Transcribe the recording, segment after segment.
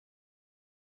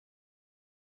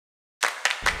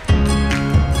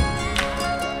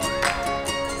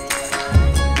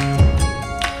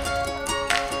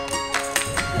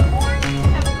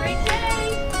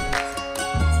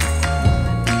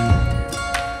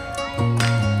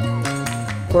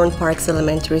Gordon Parks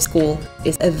Elementary School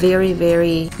is a very,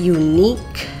 very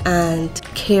unique and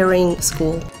caring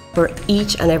school where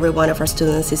each and every one of our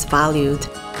students is valued.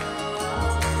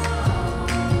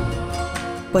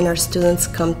 When our students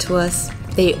come to us,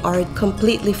 they are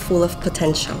completely full of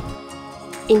potential.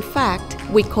 In fact,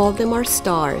 we call them our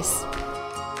stars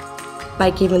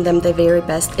by giving them the very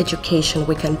best education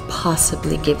we can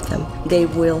possibly give them. They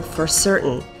will, for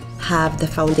certain, have the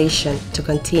foundation to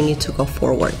continue to go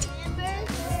forward.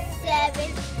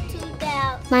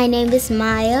 My name is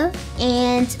Maya,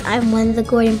 and I'm one of the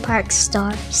Gordon Parks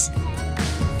stars.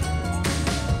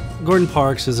 Gordon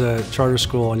Parks is a charter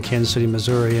school in Kansas City,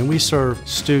 Missouri, and we serve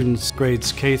students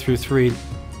grades K through 3.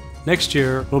 Next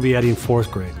year, we'll be adding 4th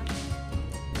grade.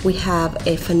 We have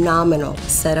a phenomenal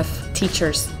set of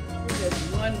teachers. There's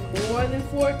one more than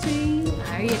 14.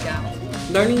 There you go.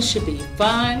 Learning should be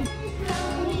fun.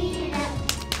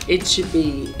 It should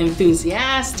be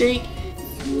enthusiastic.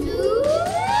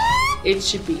 It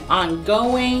should be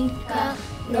ongoing.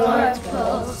 North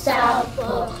Pole, South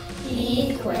Pole,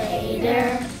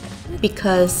 Equator.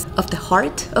 Because of the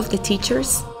heart of the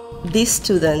teachers, these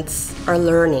students are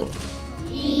learning,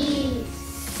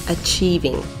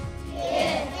 achieving,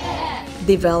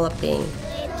 developing,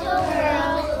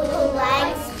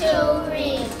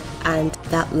 and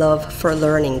that love for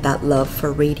learning, that love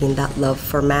for reading, that love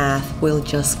for math will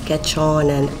just catch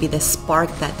on and be the spark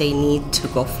that they need to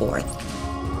go forth.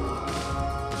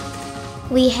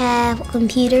 We have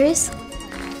computers,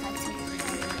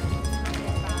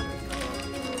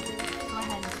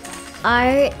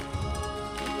 art,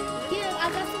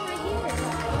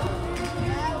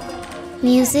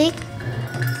 music,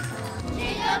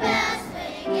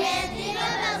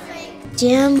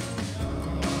 gym,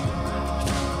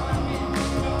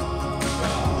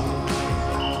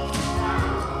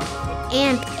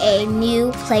 and a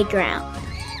new playground.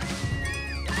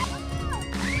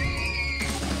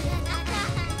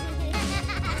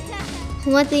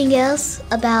 One thing else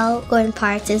about Gordon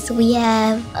Parks is we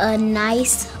have a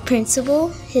nice principal.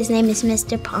 His name is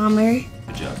Mr. Palmer.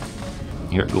 Good job.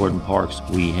 Here at Gordon Parks,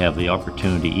 we have the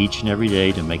opportunity each and every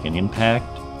day to make an impact,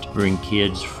 to bring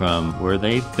kids from where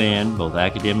they've been, both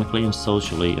academically and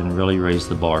socially, and really raise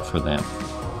the bar for them.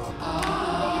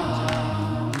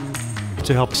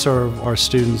 To help serve our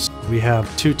students, we have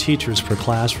 2 teachers per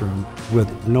classroom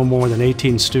with no more than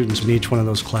 18 students in each one of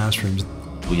those classrooms.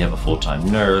 We have a full-time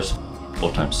nurse,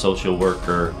 full-time social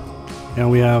worker. And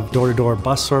we have door-to-door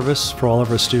bus service for all of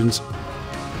our students.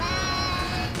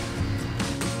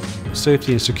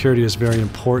 Safety and security is very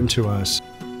important to us.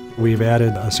 We've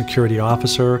added a security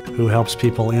officer who helps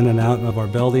people in and out of our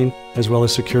building, as well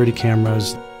as security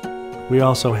cameras. We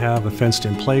also have a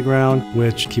fenced-in playground,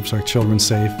 which keeps our children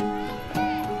safe.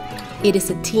 It is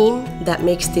a team that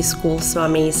makes this school so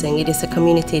amazing. It is a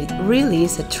community. It really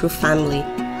is a true family.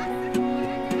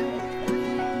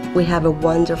 We have a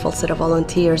wonderful set of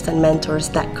volunteers and mentors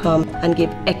that come and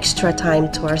give extra time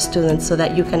to our students so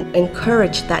that you can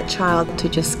encourage that child to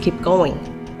just keep going.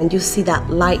 And you see that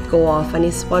light go off, and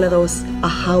it's one of those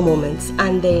aha moments,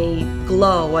 and they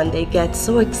glow and they get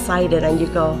so excited, and you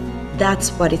go,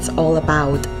 that's what it's all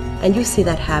about. And you see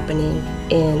that happening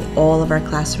in all of our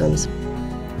classrooms.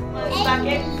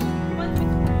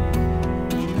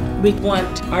 We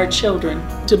want our children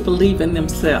to believe in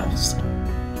themselves.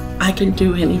 I can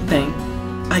do anything.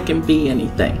 I can be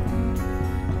anything.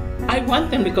 I want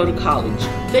them to go to college.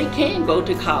 They can go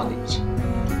to college.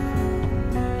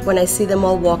 When I see them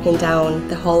all walking down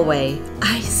the hallway,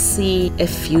 I see a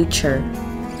future.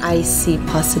 I see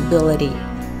possibility.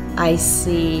 I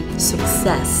see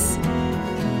success.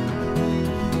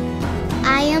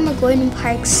 I am a Gordon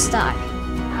Parks star.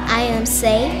 I am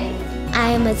safe. I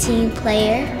am a team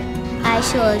player. I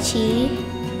shall achieve.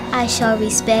 I shall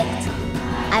respect.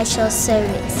 I shall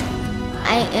service.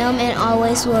 I am and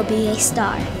always will be a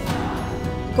star.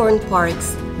 Gordon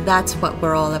Parks, that's what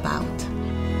we're all about.